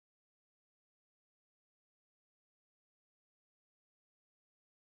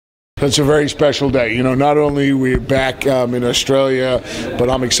It's a very special day. You know, not only we're back in Australia,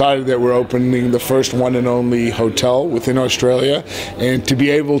 but I'm excited that we're opening the first one and only hotel within Australia, and to be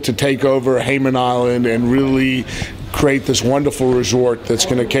able to take over Hayman Island and really create this wonderful resort that's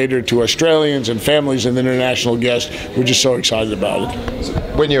going to cater to Australians and families and international guests. We're just so excited about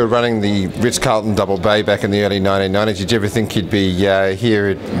it. When you were running the Ritz-Carlton Double Bay back in the early 1990s, did you ever think you'd be here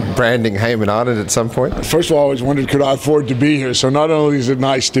at branding Hayman Island at some point? First of all, I always wondered, could I afford to be here? So not only is it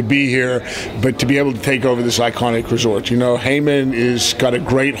nice to be here, but to be able to take over this iconic resort. You know, Hayman is got a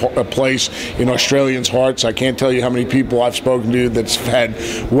great place in Australians' hearts. I can't tell you how many people I've spoken to that's had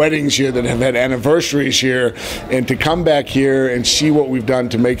weddings here, that have had anniversaries here, and to come back here and see what we've done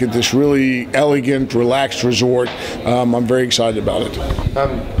to make it this really elegant, relaxed resort, I'm very excited about it.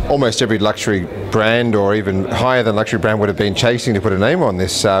 Almost every luxury brand, or even higher than luxury brand, would have been chasing to put a name on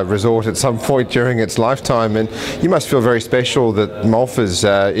this resort at some point during its lifetime, and you must feel very special that Malfa's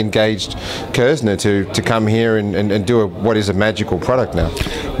engaged Kerzner to come here and do what is a magical product now.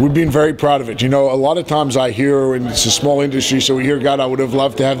 We've been very proud of it. You know, a lot of times I hear, and it's a small industry, so we hear, God, I would have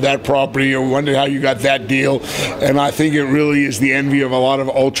loved to have that property, or wonder how you got that deal. And I think it really is the envy of a lot of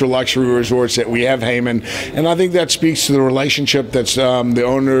ultra luxury resorts that we have Hayman. And I think that speaks to the relationship that's the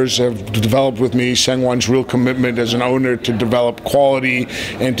owners have developed with me. Sengwan's real commitment as an owner to develop quality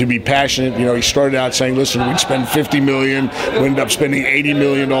and to be passionate. You know, he started out saying, listen, we'd spend $50 million, we ended up spending $80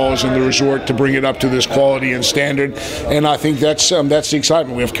 million in the resort to bring it up to this quality and standard. And I think that's the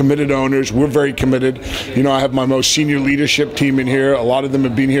excitement. We have committed owners. We're very committed. You know, I have my most senior leadership team in here. A lot of them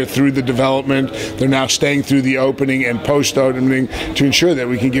have been here through the development. They're now staying through the opening and post-opening to ensure that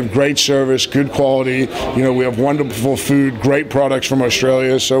we can give great service, good quality. You know, we have wonderful food, great products from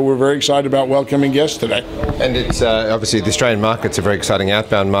Australia, so we're very excited about welcoming guests today. And it's obviously the Australian market's a very exciting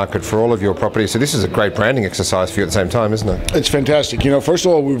outbound market for all of your properties, so this is a great branding exercise for you at the same time, isn't it? It's fantastic. You know, first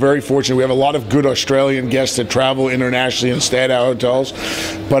of all, we're very fortunate. We have a lot of good Australian guests that travel internationally and stay at our hotels,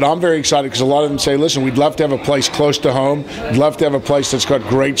 but I'm very excited because a lot of them say, listen, we'd love to have a place close to home. We'd love to have a place that's got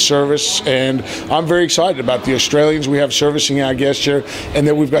great service, and I'm very excited about the Australians we have servicing our guests here, and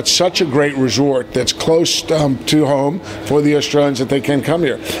that we've got such a great resort that's close to home for the Australians that they can come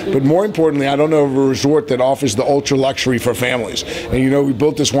here. But more importantly, I don't know of a resort that offers the ultra luxury for families. And you know, we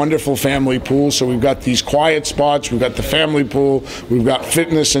built this wonderful family pool, so we've got these quiet spots, we've got the family pool, we've got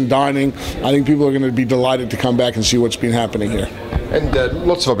fitness and dining. I think people are going to be delighted to come back and see what's been happening here. And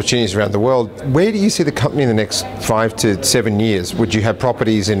lots of opportunities around the world. Where do you see the company in the next 5 to 7 years? Would you have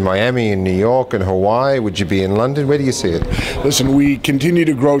properties in Miami, in New York, and Hawaii? Would you be in London? Where do you see it? Listen, we continue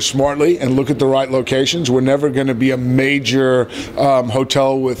to grow smartly and look at the right locations. We're never going to be a major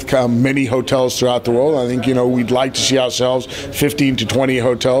hotel with many hotels throughout the world. I think, you know, we'd like to see ourselves 15 to 20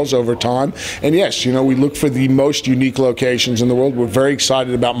 hotels over time. And yes, you know, we look for the most unique locations in the world. We're very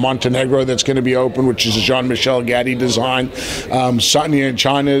excited about Montenegro that's going to be open, which is a Jean-Michel Gatti design. Sanya in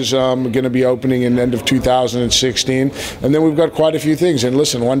China is going to be opening in the end of 2016. And then we've got quite a few things. And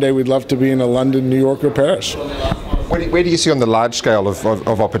listen, one day we'd love to be in London, New York, or Paris. Where do you see on the large scale of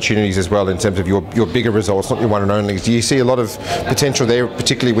opportunities as well in terms of your bigger resorts, not your one and only? Do you see a lot of potential there,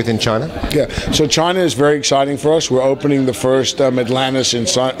 particularly within China? Yeah, so China is very exciting for us. We're opening the first Atlantis in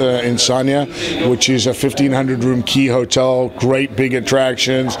Sanya, which is a 1,500-room key hotel, great big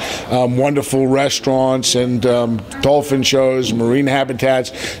attractions, wonderful restaurants, and dolphin shows, marine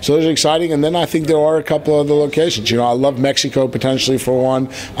habitats. So those are exciting. And then I think there are a couple other locations. You know, I love Mexico potentially for one.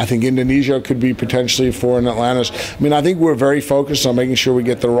 I think Indonesia could be potentially for an Atlantis. I mean, I think we're very focused on making sure we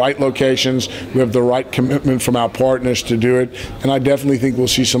get the right locations, we have the right commitment from our partners to do it, and I definitely think we'll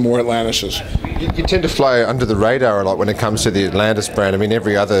see some more Atlantises. You tend to fly under the radar a lot when it comes to the Atlantis brand. I mean,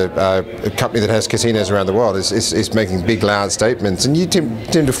 every other company that has casinos around the world is making big, loud statements, and you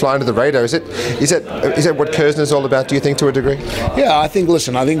tend to fly under the radar. Is that what Kerzner's all about, do you think, to a degree? Yeah, I think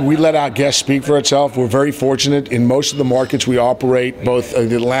we let our guests speak for itself. We're very fortunate. In most of the markets we operate, both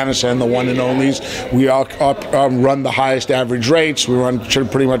the Atlantis and the One&Onlys, we run the highest average rates, we run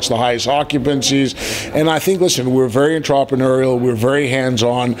pretty much the highest occupancies, and I think, listen, we're very entrepreneurial, we're very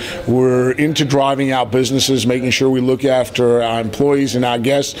hands-on, we're into driving out businesses, making sure we look after our employees and our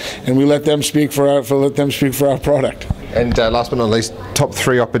guests, and we let them speak for our product. And last but not least, top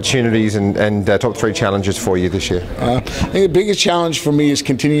 3 opportunities and top 3 challenges for you this year? I think the biggest challenge for me is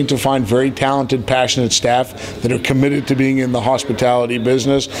continuing to find very talented, passionate staff that are committed to being in the hospitality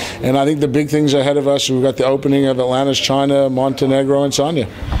business. And I think the big things ahead of us, we've got the opening of Atlantis, China, Montenegro, and Sanya.